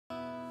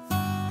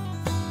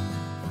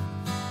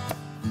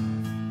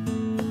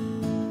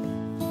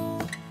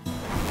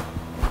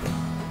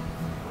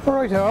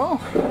Righto.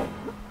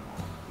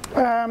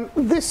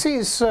 This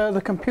is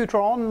the computer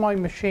on my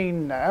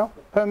machine now,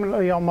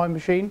 permanently on my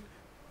machine,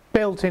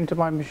 built into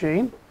my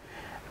machine.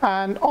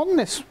 And on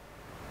this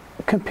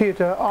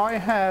computer I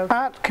have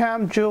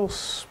ArtCAM Dual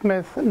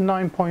Smith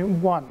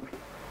 9.1.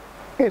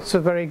 It's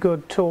a very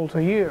good tool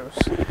to use.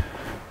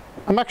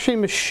 I'm actually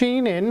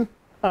machining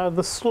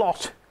the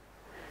slot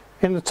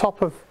in the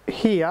top of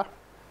here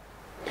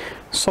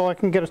so I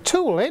can get a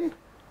tool in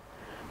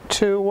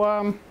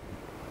to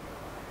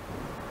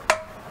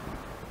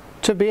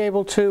be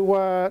able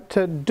to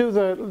do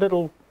the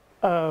little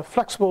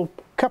flexible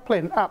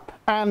coupling up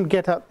and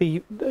get at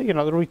the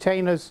the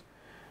retainers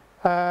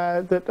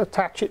that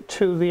attach it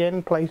to the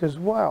end plate as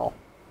well.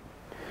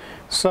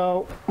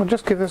 So I'll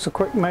just give this a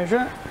quick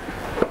measure.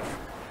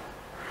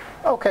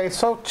 Okay,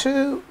 so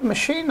to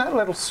machine that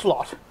little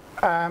slot,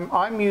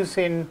 I'm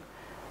using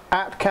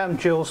ArtCAM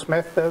Dual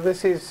Smith.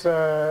 This is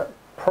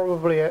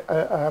probably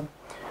a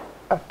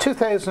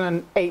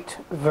 2008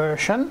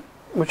 version,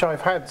 which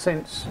I've had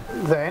since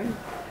then,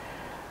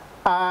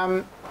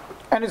 and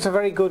it's a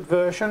very good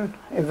version,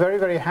 a very,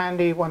 very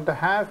handy one to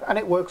have, and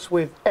it works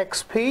with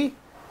XP,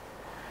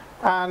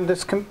 and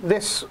this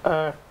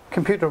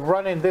computer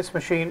running this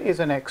machine is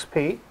an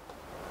XP,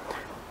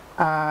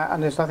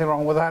 and there's nothing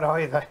wrong with that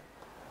either.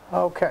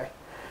 Okay,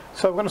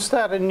 so I'm going to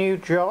start a new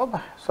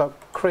job, so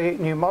create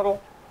new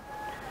model,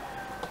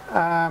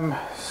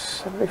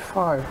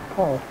 75,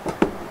 oh,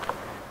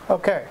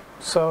 okay,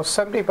 so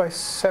 70 by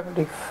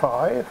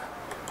 75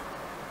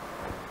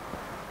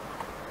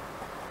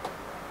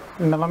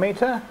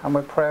 millimeter, and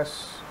we'll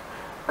press,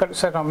 got it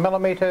set on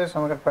millimeters,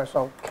 and we're going to press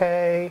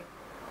OK,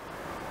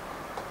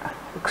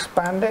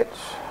 expand it,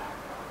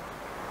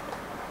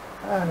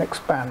 and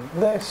expand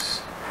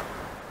this,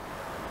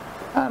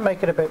 and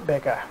make it a bit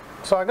bigger.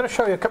 So I'm going to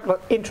show you a couple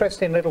of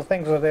interesting little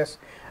things with this,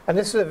 and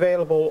this is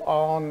available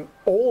on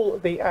all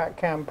the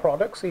ArtCAM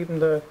products, even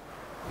the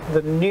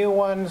new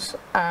ones,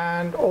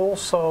 and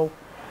also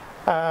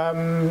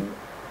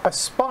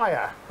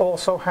Aspire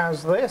also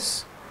has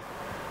this.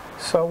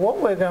 So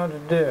what we're going to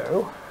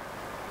do,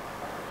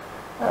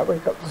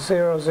 we've got the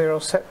 0,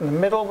 set in the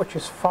middle, which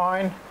is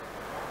fine,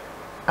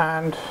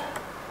 and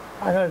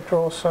I'm going to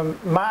draw some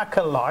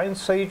marker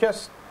lines. So you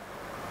just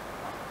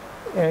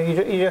you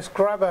just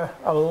grab a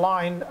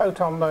line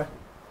out on the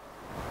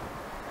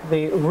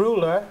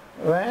ruler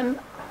then,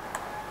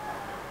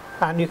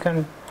 and you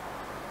can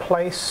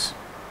place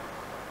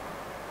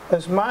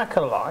as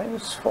marker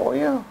lines for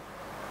you,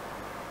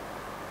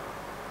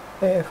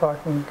 if I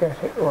can get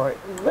it right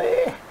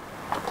there.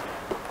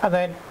 And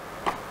then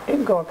you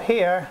can go up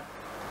here,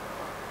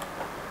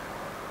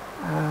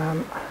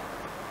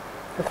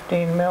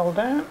 15 mil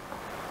down.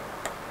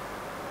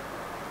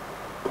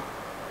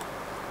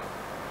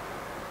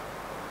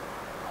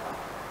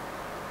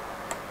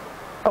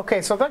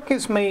 Okay, so that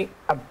gives me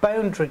a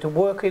boundary to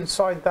work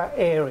inside that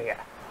area.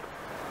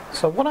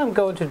 So what I'm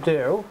going to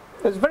do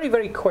is very,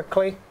 very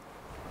quickly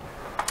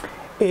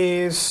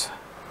is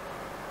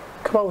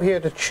come over here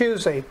to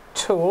choose a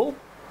tool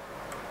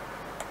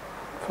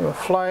from the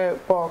flyout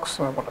box,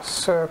 and I want a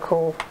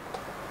circle,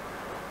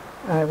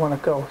 and I want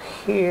to go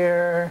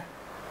here,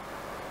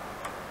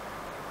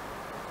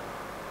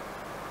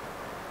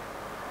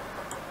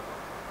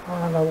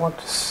 and I want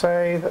to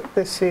say that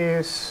this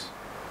is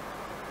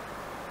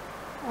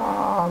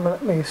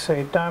let me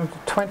see, down to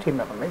 20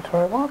 millimeter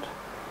I want.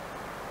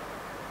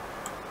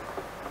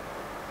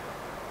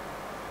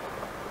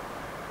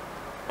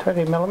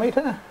 $20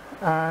 millimeter,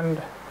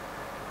 and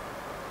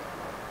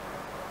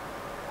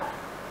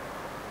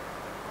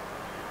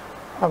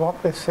I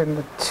want this in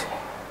the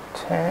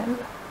 10.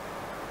 Oops.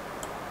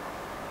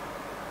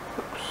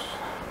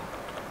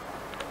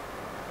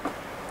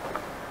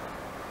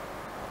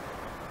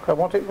 I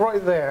want it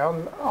right there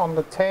on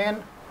the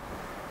 10.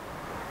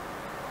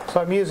 So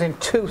I'm using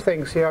two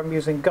things here. I'm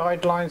using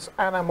guidelines,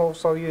 and I'm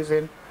also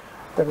using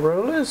the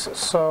rulers.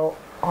 So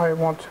I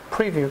want to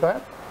preview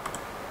that.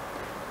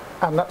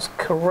 And that's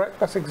correct,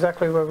 that's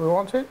exactly where we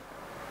want it.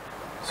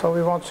 So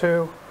we want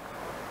to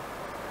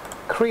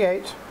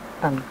create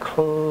and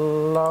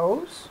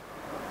close,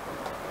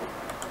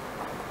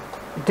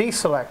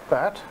 deselect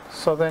that,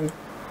 so then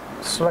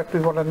select we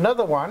want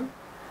another one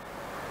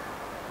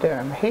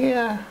down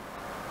here,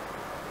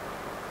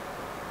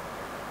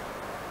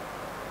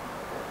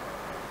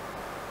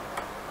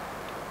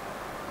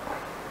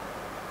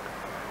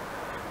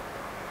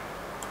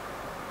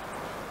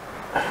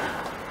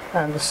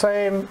 and the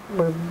same,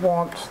 we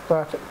want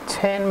that at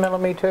 10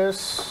 millimeters,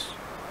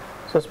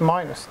 so it's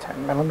minus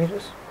 10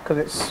 millimeters because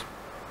it's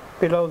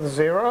below the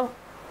 0,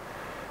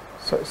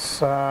 so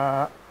it's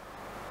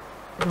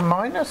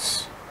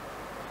minus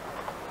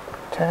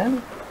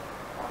 10,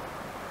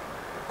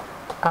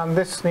 and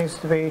this needs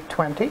to be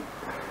 20,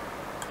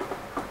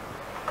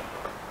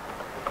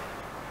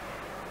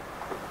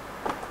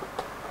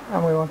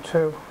 and we want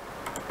to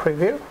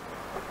preview,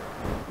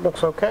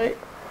 looks okay,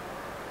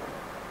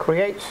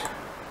 create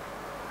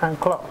and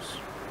close,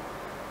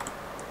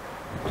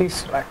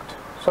 deselect.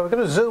 So we're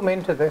going to zoom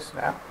into this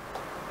now.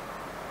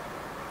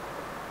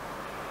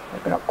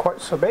 maybe not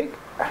quite so big.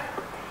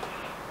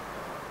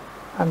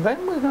 And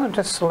then we're going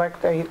to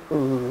select a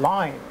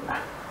line.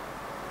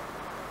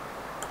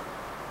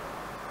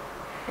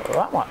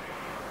 That one.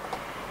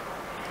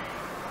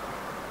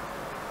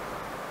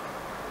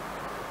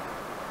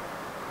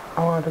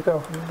 I want to go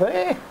from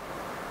there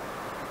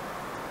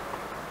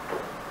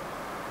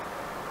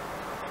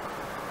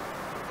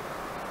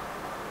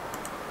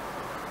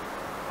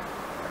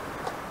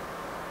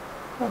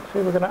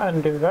actually we're going to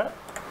undo that.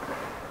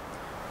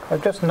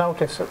 I've just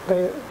noticed that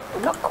they're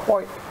not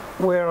quite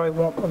where I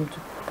want them to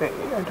be,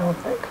 I don't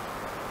think.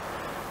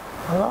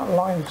 A lot of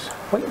lines.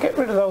 We can get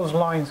rid of those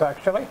lines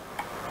actually.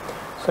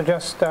 So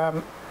just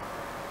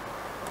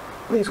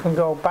these can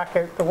go back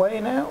out the way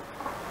now.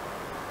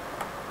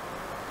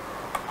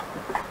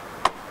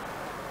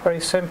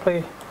 Very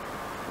simply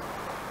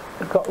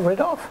got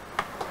rid of.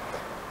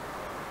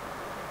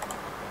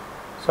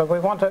 So we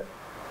want to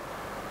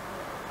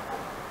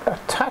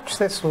attach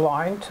this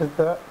line to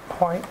the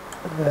point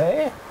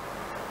there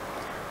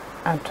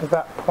and to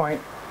that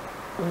point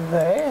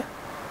there,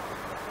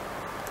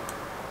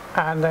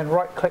 and then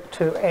right click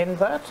to end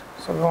that.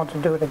 So we want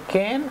to do it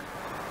again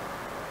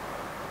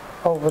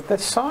over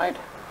this side,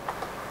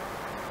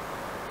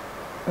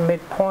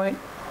 midpoint.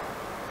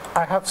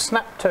 I have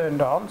snap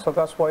turned on, so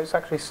that's why it's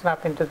actually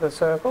snapping to the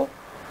circle,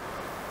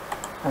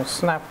 and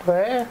snap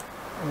there,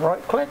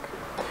 right click.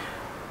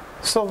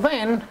 So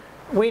then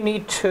we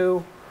need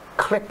to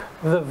clip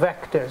the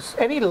vectors.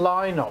 Any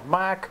line or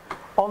mark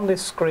on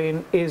this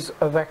screen is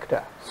a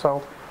vector.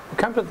 So we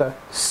come to the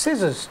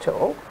scissors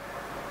tool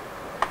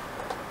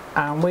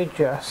and we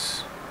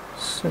just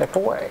snip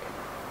away.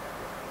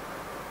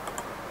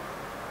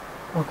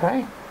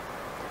 Okay,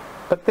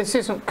 but this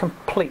isn't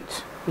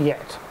complete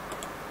yet.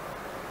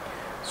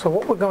 So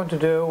what we're going to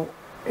do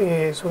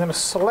is we're going to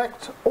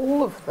select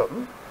all of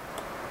them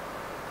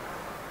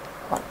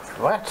like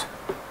that,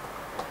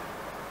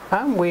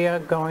 and we are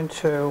going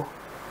to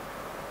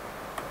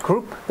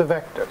group the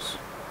vectors.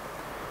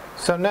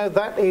 So now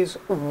that is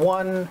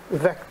one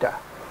vector.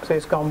 So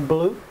it's gone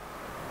blue.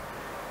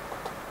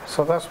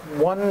 So that's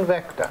one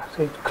vector.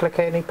 So you click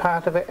any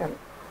part of it and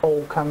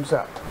all comes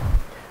up.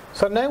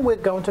 So now we're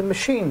going to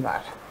machine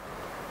that.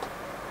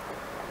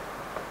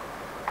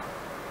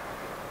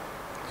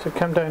 So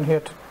come down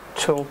here to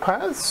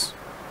Toolpaths,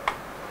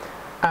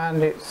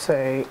 and it's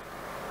a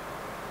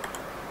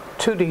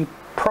 2D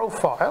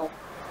profile.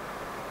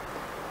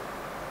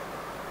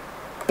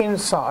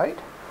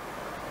 Inside,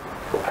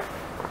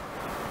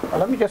 well,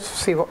 let me just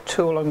see what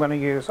tool I'm going to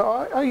use.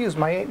 I use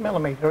my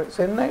 8mm, it's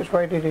in there, it's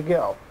ready to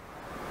go.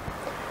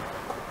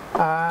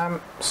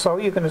 So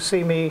you're going to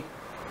see me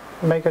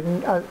make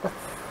I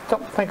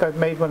don't think I've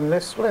made one in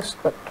this list,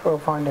 but we'll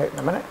find out in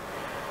a minute.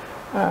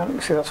 Let me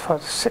see, that's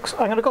 5 to 6.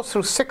 I'm going to go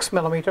through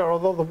 6mm,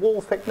 although the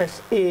wall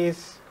thickness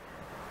is,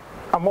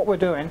 and what we're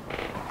doing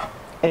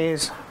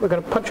is we're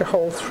going to punch a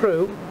hole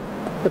through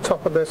the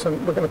top of this,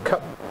 and we're going to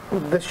cut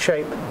this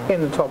shape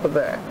in the top of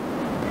there.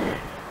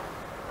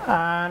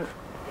 And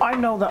I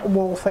know that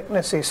wall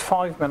thickness is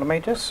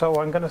 5mm,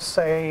 so I'm going to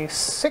say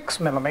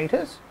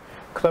 6mm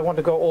because I want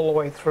to go all the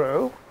way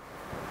through.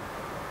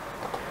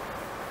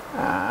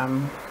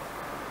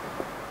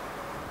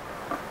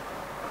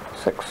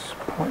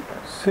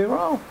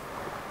 6.0.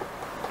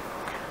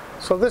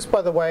 So this,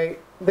 by the way,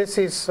 this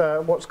is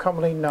what's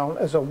commonly known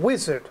as a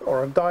wizard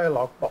or a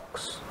dialog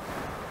box.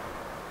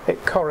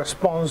 It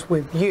corresponds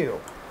with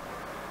you.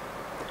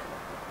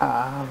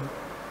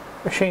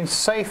 Machine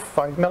safe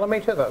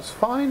 5mm, that's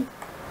fine.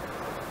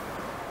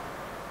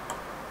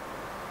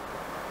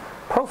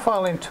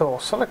 Profiling tool,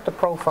 select the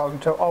profiling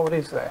tool. Oh, it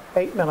is there,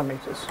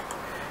 8mm.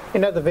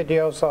 In other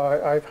videos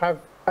I have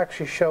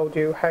actually showed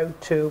you how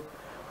to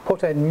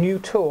put a new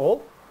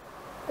tool,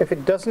 if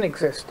it doesn't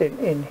exist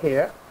in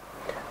here,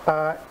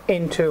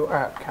 into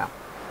ArtCAM.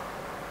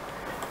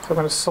 So I'm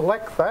going to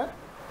select that,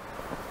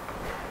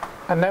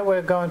 and now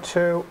we're going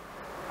to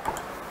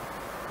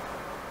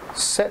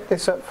set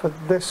this up for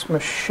this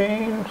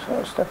machine.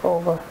 So step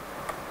over.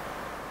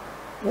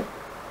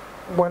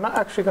 We're not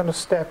actually going to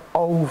step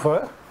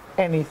over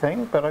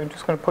anything, but I'm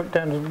just going to put it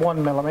down as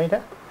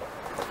 1mm.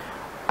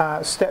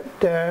 Step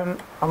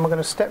down, and we're going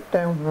to step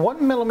down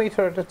 1mm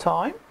at a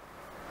time.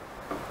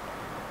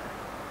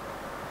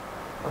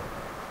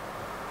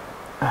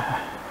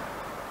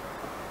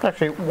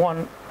 Actually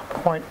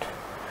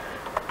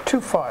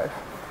 1.25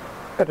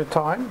 at a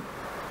time.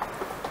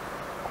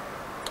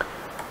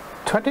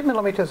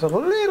 20mm is a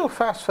little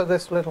fast for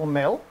this little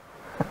mill,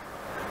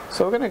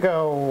 so we're going to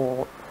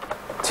go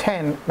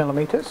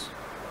 10mm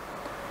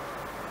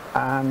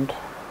and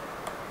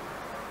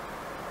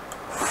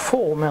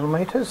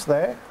 4mm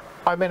there.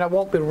 I mean, I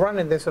won't be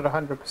running this at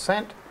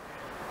 100%.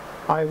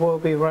 I will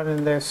be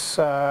running this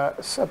about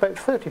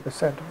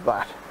 30% of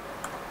that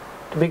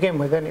to begin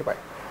with anyway.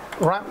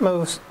 Ramp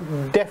moves,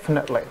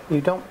 definitely. You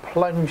don't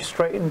plunge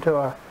straight into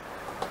a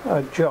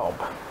job.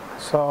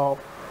 So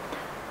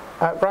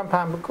ramp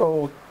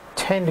angle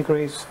 10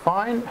 degrees,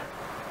 fine.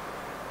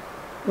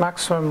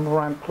 Maximum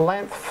ramp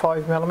length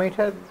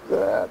 5mm.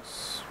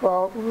 That's,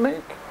 well,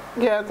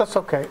 Yeah, that's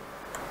okay.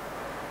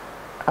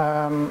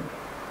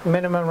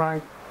 Minimum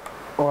rank,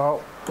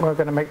 well, we're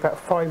going to make that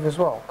 5 as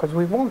well, because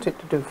we want it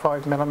to do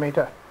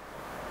 5mm.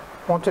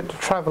 Want it to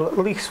travel at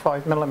least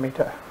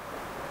 5mm.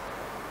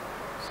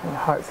 So the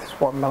height is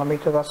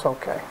 1mm, that's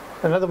okay.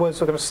 In other words,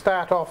 we're going to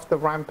start off the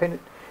ramping.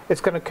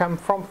 It's going to come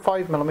from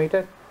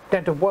 5mm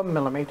down to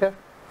 1mm,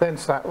 then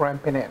start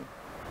ramping in.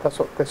 That's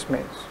what this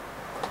means.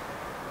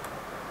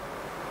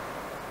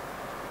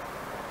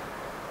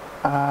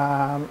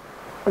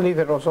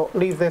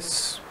 Leave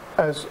this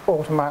as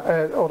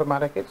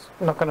automatic. It's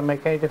not going to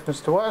make any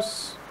difference to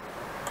us.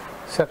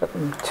 Set up the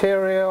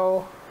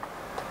material,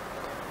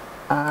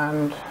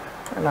 and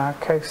in our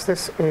case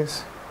this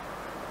is,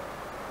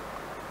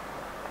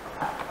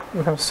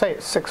 we're going to say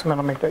it's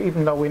 6mm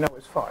even though we know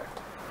it's 5.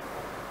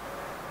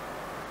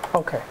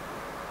 Okay.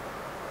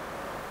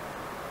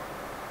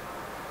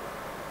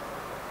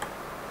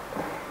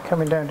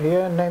 Coming down to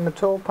here, name the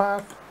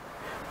toolpath.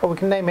 Well, we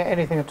can name it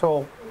anything at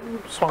all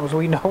as long as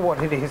we know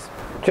what it is,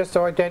 just to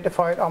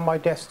identify it on my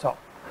desktop.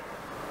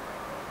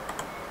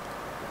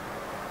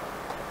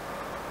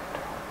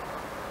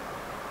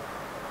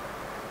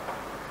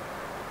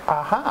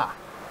 Aha!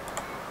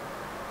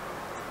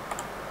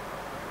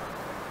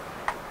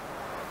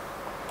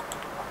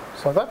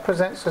 So that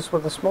presents us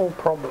with a small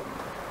problem.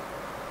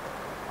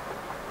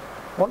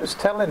 What it's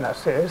telling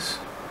us is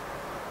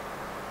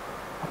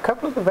a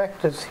couple of the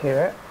vectors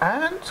here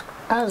aren't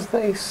as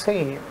they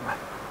seem.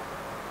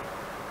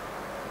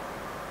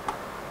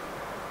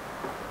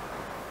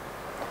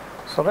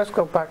 So let's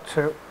go back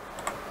to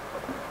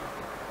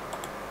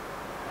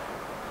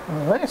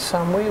this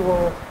and we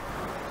will...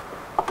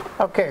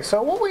 Okay,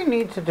 so what we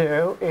need to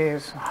do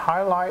is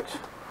highlight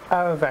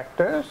our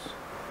vectors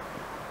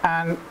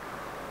and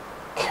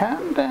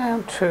come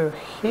down to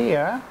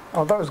here,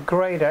 although it's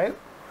grayed out.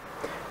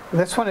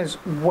 This one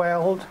is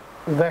weld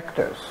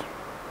vectors,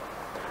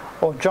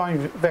 or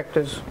join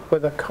vectors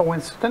with a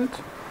coincident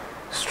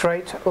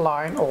straight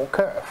line or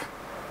curve.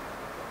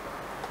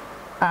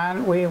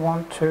 And we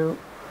want to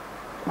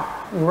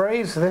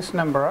raise this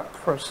number up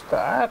for a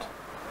start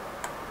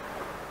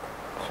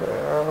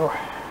to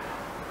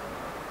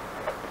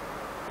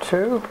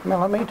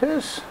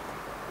 2mm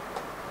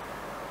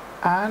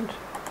and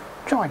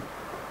join.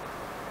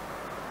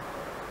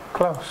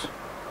 Close.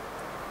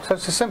 So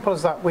it's as simple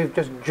as that. We've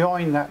just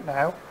joined that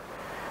now,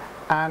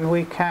 and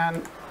we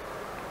can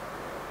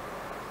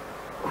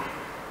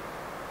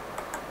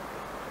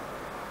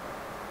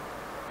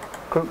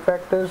group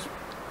vectors.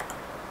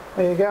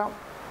 There you go.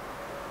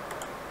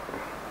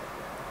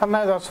 And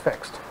now that's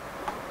fixed.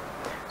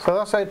 So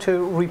that's how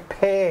to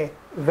repair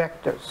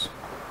vectors.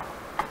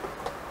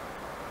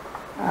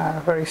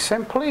 Very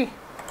simply.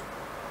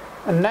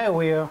 And now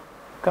we are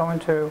going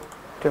to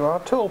do our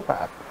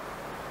toolpath.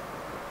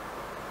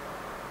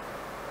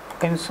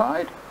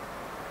 Inside,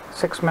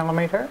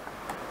 6mm.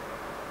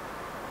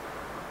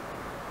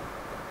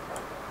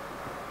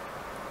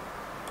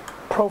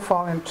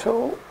 Profiling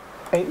tool,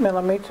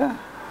 8mm.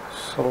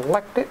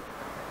 Select it.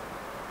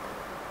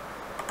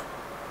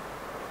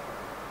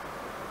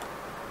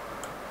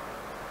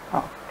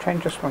 I'll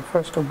change this one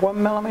first to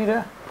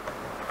 1mm.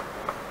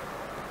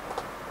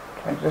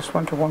 Change this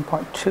one to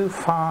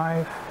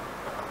 1.25.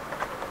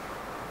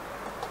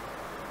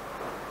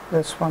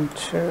 This one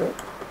to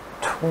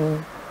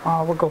 2.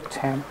 We'll go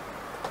 10.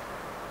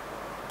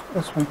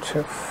 This one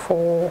to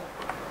 4.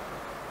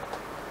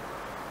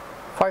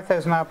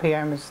 5,000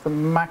 RPM is the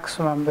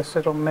maximum this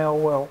little mill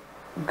will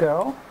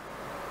go.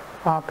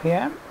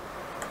 RPM.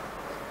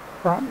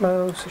 Right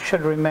moves, it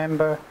should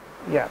remember.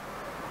 Yeah.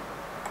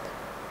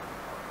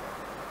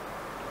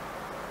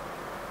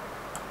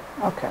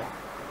 Okay.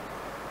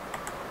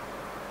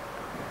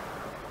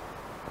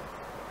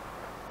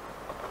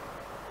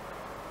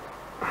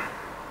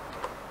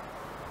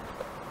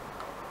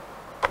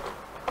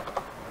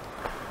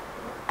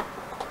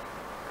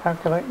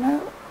 Calculate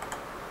now,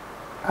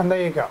 and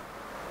there you go.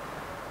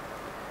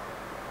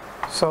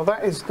 So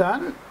that is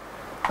done.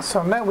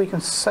 So now we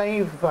can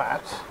save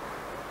that.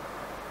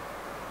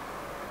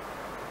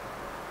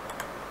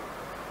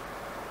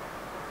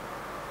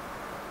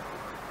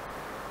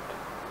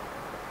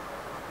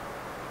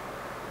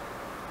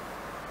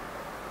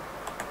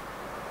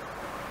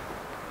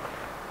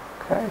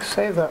 Okay,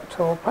 save that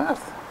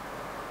toolpath.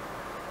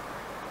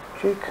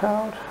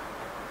 G-code.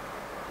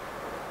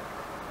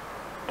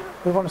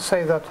 We want to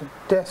save that to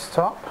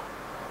desktop.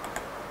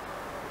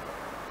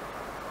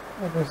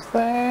 It is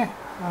there,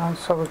 and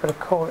so we're going to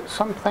call it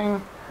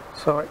something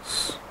so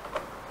it's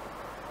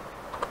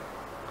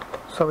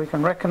so we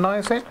can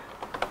recognize it.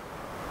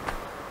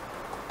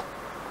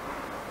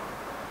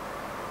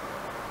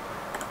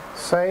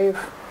 Save.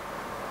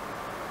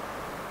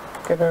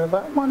 Get out of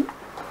that one,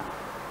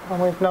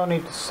 and we've no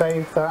need to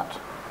save that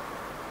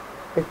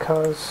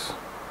because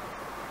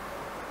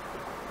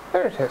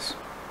there it is.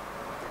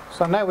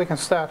 So now we can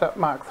start up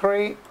Mark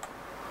 3.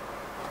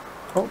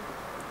 Oh.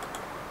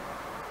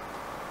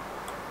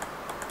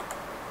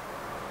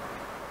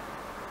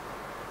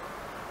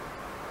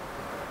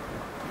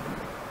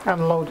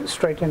 and load it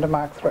straight into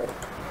Mark III.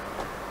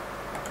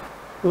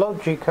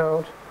 Load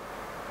G-code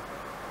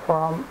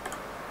from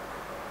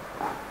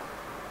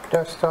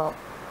desktop.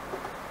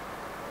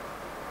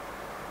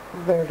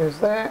 There it is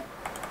there.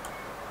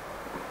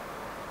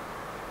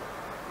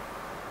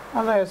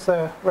 And there's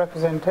the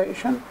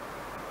representation.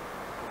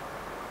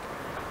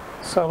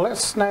 So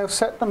let's now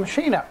set the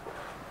machine up.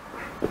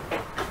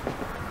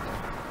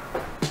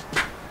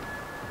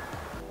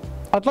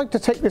 I'd like to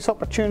take this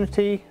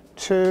opportunity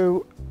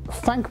to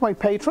thank my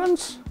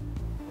patrons.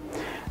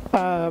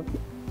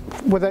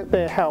 Without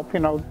their help, you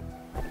know,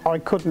 I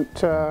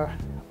couldn't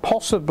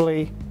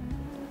possibly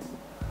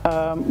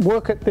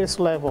work at this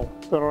level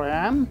that I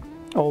am,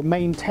 or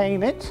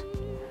maintain it.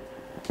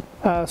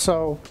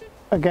 So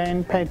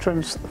again,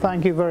 patrons,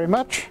 thank you very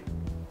much.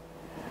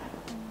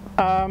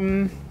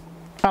 And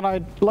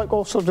I'd like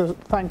also to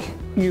thank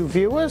you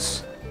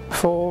viewers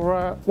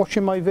for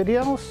watching my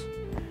videos.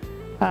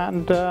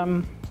 And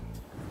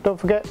don't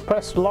forget,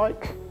 press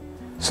like,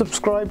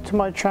 subscribe to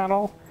my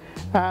channel,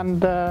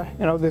 and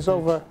you know, there's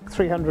over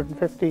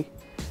 350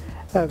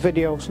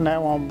 videos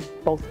now on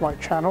both my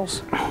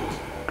channels.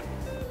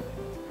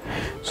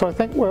 So I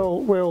think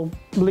we'll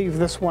leave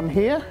this one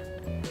here,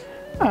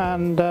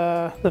 and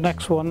the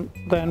next one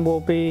then will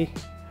be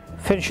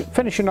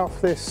finishing off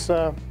this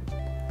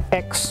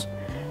X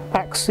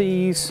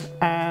axes,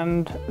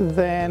 and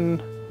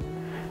then,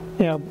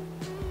 you know,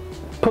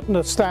 putting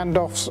the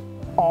standoffs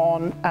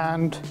on,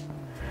 and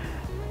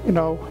you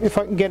know, if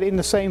I can get it in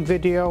the same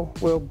video,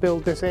 we'll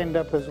build this end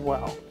up as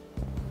well.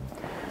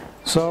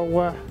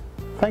 So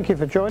thank you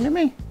for joining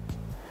me,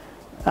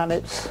 and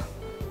it's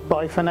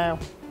bye for now.